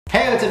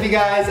Hey, what's up you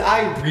guys?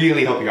 I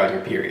really hope you're on your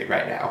period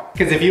right now.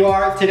 Because if you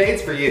are,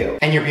 today's for you.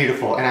 And you're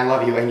beautiful, and I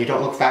love you, and you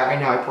don't look fat right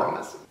now, I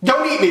promise.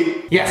 Don't eat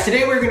me! Yes,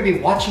 today we're gonna be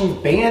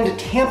watching banned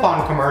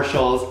tampon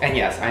commercials. And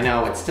yes, I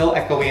know, it's still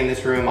echoey in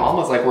this room,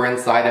 almost like we're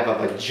inside of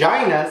a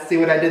vagina. See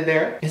what I did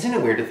there? Isn't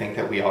it weird to think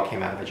that we all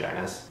came out of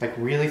vaginas? Like,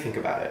 really think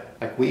about it.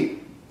 Like,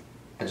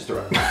 I just threw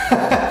it.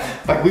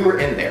 Like, we were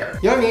in there.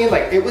 You know what I mean?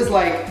 Like, it was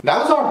like,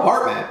 that was our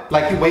apartment.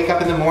 Like, you wake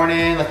up in the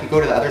morning, like, you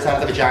go to the other side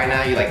of the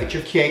vagina, you, like, get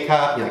your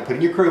K-cup, you, like, put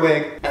in your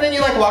Keurig, and then you,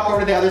 like, walk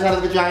over to the other side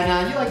of the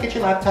vagina, you, like, get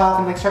your laptop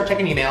and, like, start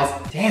checking emails.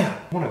 Damn, I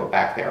wanna go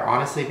back there.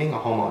 Honestly, being a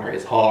homeowner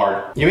is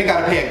hard. You ain't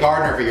gotta pay a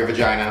gardener for your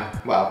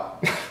vagina. Well,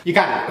 you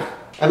kinda do.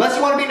 Unless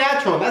you wanna be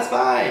natural, and that's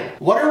fine.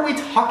 What are we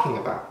talking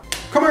about?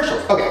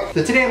 Commercials. Okay,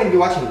 so today I'm gonna be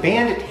watching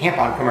banned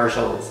tampon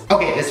commercials.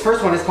 Okay, this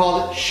first one is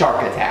called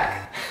Shark Attack.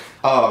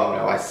 Oh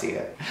no, I see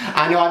it.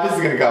 I know how this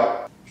is gonna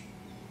go.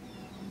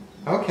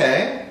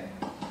 Okay.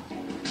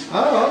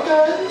 Oh,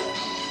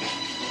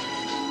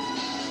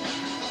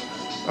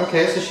 okay.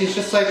 Okay, so she's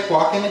just like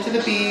walking into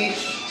the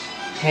beach,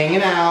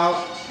 hanging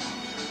out.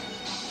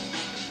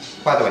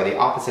 By the way, the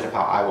opposite of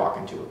how I walk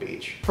into a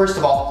beach. First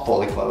of all,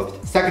 fully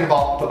clothed. Second of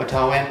all, put my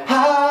toe in,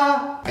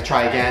 ha! I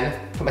try again,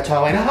 put my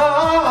toe in,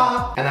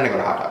 ha! And then I go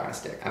to hot dog on a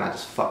stick, and I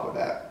just fuck with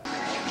that.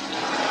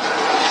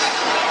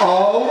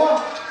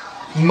 Oh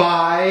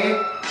my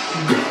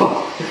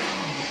god.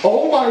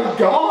 Oh my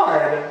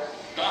god.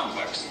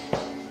 Комплекс.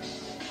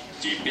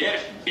 Теперь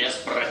без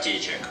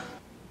протечек.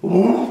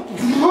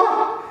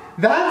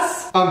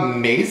 That's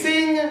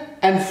amazing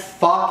and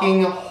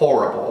fucking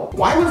horrible.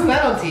 Why wasn't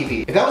that on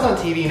TV? If that was on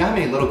TV, you know how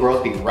many little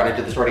girls be running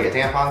to the store to get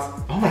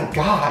tampons? Oh my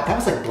god, that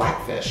was like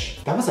Blackfish.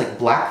 That was like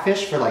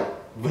Blackfish for like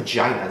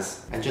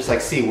vaginas. And just like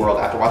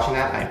SeaWorld, after watching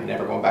that, I'm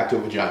never going back to a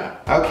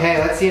vagina. Okay,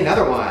 let's see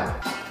another one.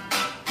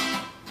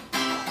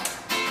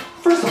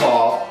 First of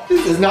all,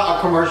 this is not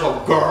a commercial,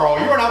 girl.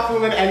 You are not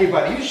fooling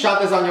anybody. You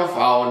shot this on your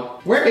phone.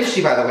 Where is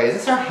she, by the way? Is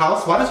this her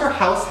house? Why does her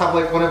house have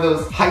like one of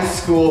those high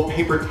school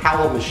paper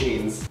towel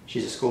machines?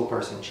 She's a school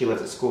person. She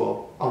lives at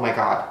school. Oh my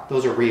god,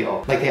 those are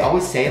real. Like they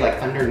always say,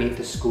 like underneath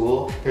the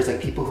school, there's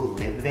like people who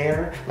live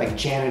there, like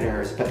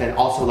janitors, but then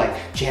also like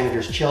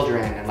janitors'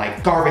 children and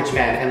like garbage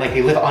men, and like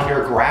they live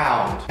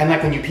underground. And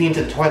like when you pee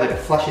into the toilet, it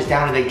flushes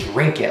down and they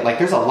drink it. Like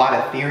there's a lot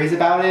of theories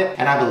about it,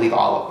 and I believe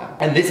all of them.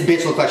 And this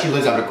bitch looks like she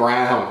lives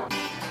underground.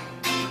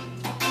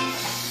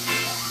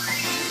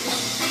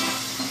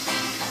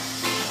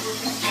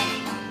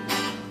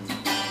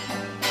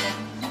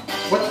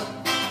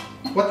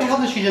 What the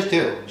hell did she just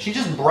do? She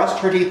just brushed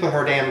her teeth with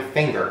her damn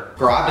finger.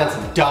 Girl, I've done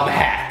some dumb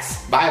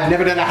hacks, but I've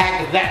never done a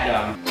hack that's that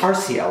dumb.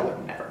 RCL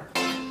would never.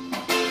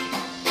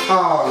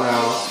 Oh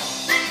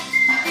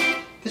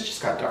no. This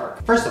just got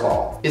dark. First of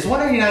all, is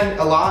 $189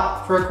 a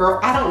lot for a girl?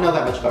 I don't know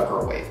that much about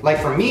girl weight. Like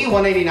for me,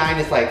 $189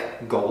 is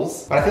like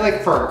goals, but I feel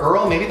like for a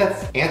girl, maybe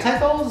that's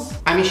anti-goals?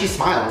 I mean, she's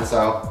smiling,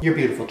 so you're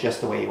beautiful just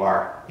the way you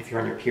are. If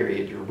you're on your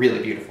period, you're really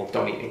beautiful.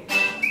 Don't eat me.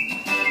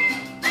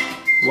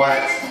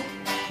 What?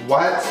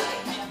 What?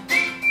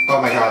 Oh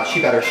my god,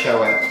 she better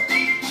show it.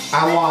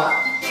 I want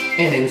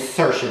an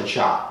insertion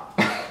shot.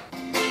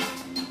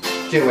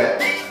 Do it.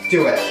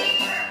 Do it.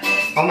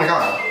 Oh my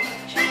god.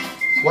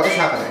 What is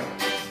happening?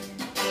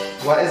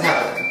 What is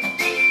happening?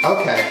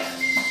 Okay.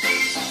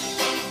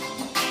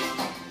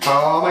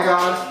 Oh my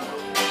god.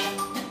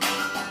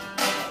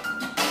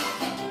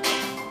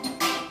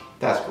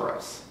 That's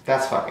gross.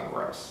 That's fucking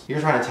gross.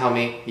 You're trying to tell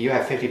me you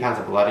have 50 pounds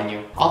of blood in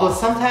you? Although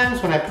sometimes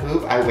when I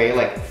poop, I weigh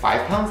like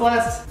 5 pounds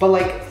less, but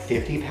like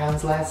 50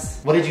 pounds less?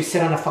 What did you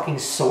sit on a fucking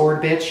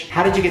sword, bitch?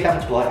 How did you get that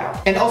much blood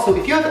out? And also,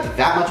 if you have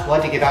that much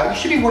blood to give out,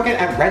 you should be working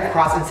at Red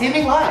Cross and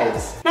saving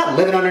lives. Not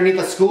living underneath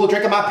a school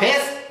drinking my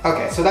piss.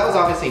 Okay, so that was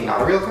obviously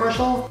not a real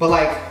commercial, but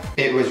like,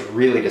 it was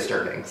really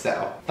disturbing,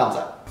 so thumbs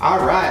up.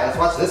 All right, let's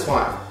watch this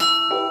one.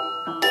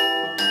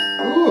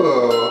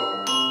 Ooh.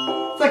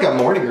 Like a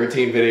morning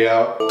routine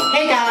video.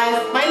 Hey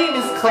guys, my name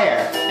is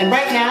Claire, and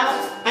right now,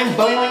 I'm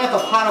boiling up a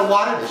pot of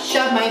water to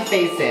shove my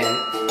face in.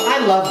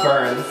 I love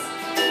burns.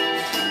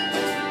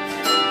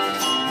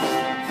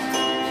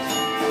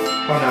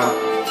 Oh no.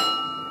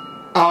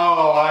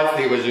 Oh, I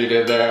see what you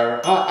did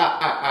there.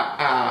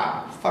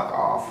 Fuck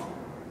off.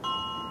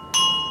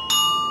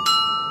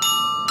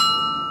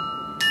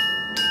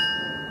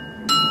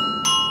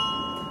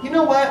 You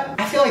know what?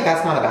 I feel like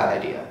that's not a bad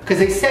idea. Because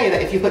they say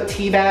that if you put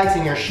tea bags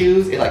in your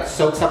shoes, it like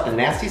soaks up the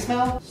nasty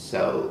smell.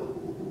 So,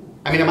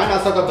 I mean, it might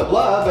not soak up the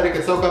blood, but it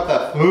could soak up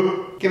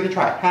the, give it a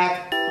try,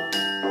 hack.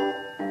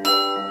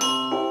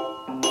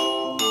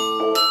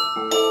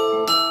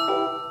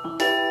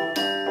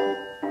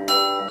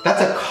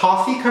 That's a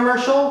coffee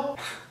commercial?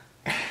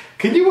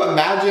 Can you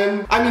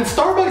imagine? I mean,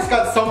 Starbucks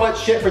got so much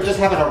shit for just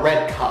having a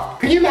red cup.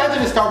 Can you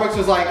imagine if Starbucks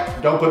was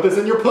like, don't put this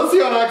in your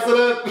pussy on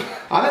accident?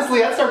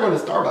 Honestly, I'd start going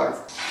to Starbucks.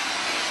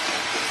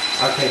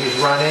 Okay, he's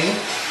running.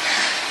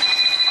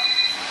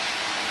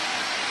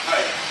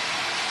 Hey,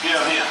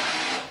 here.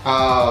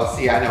 Oh,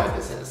 see, I know what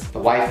this is. The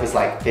wife was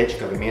like, bitch,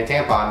 go give me a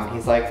tampon. And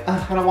he's like,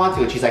 I don't want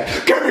to. And she's like,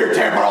 give me your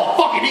tampon, I'll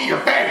fucking eat your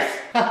face.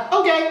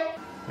 Okay.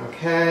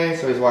 Okay,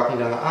 so he's walking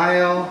down the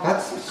aisle.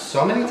 That's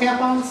so many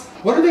tampons.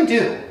 What do they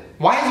do?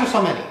 Why is there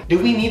so many? Do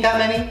we need that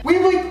many? We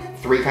have like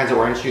 3 kinds of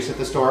orange juice at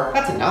the store.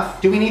 That's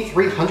enough. Do we need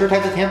 300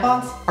 types of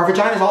tampons? Are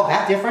vaginas all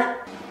that different?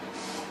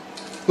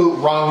 Ooh,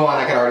 wrong one,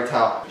 I can already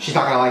tell. She's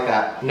not gonna like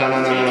that. No,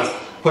 no, no, no, no.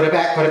 Put it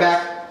back, put it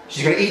back.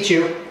 She's gonna eat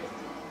you.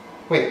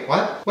 Wait,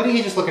 what? What did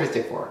he just look at his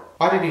dick for?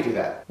 Why did he do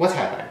that? What's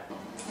happening?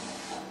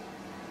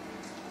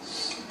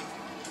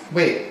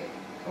 Wait,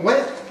 what?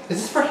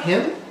 Is this for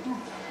him?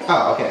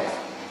 Oh, okay.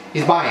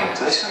 He's buying it.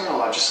 Did I say I'm gonna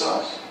larger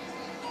size?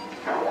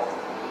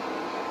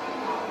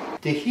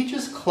 Did he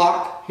just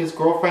clock his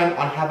girlfriend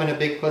on having a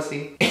big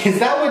pussy? Is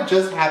that what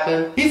just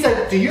happened? He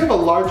said, do you have a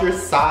larger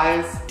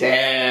size?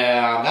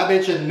 Damn, that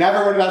bitch should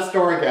never go to that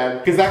store again.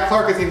 Because that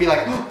clerk is gonna be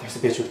like, oh, there's a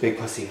bitch with a big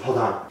pussy. Hold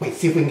on. Wait,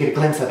 see if we can get a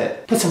glimpse of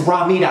it. Put some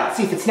raw meat out,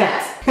 see if it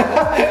snaps.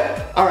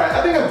 All right,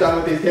 I think I'm done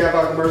with these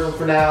tampon commercials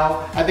for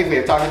now. I think we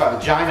have talked about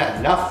vagina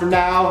enough for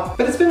now.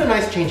 But it's been a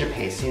nice change of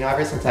pace. You know,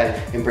 ever since I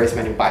embraced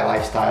my new bi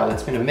lifestyle,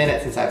 it's been a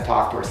minute since I've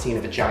talked or seen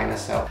a vagina,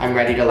 so I'm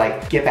ready to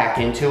like get back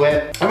into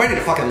it. I'm ready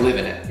to fucking live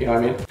in it, you know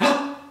what I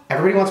mean?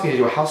 Everybody wants me to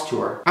do a house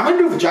tour. I'm gonna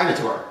do a vagina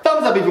tour.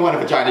 Thumbs up if you want a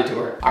vagina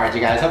tour. All right, you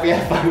guys, hope you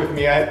had fun with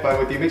me. I had fun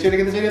with you. Make sure to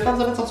give this video a thumbs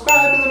up and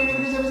subscribe, and let me do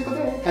videos every single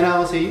day. And I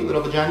will see you,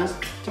 little vaginas,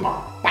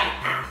 tomorrow. Bye.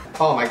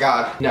 Oh my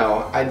God,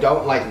 no, I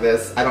don't like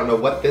this. I don't know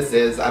what this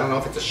is. I don't know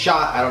if it's a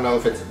shot. I don't know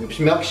if it's a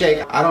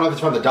milkshake. I don't know if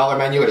it's from the dollar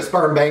menu at a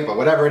sperm bank, but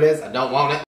whatever it is, I don't want it.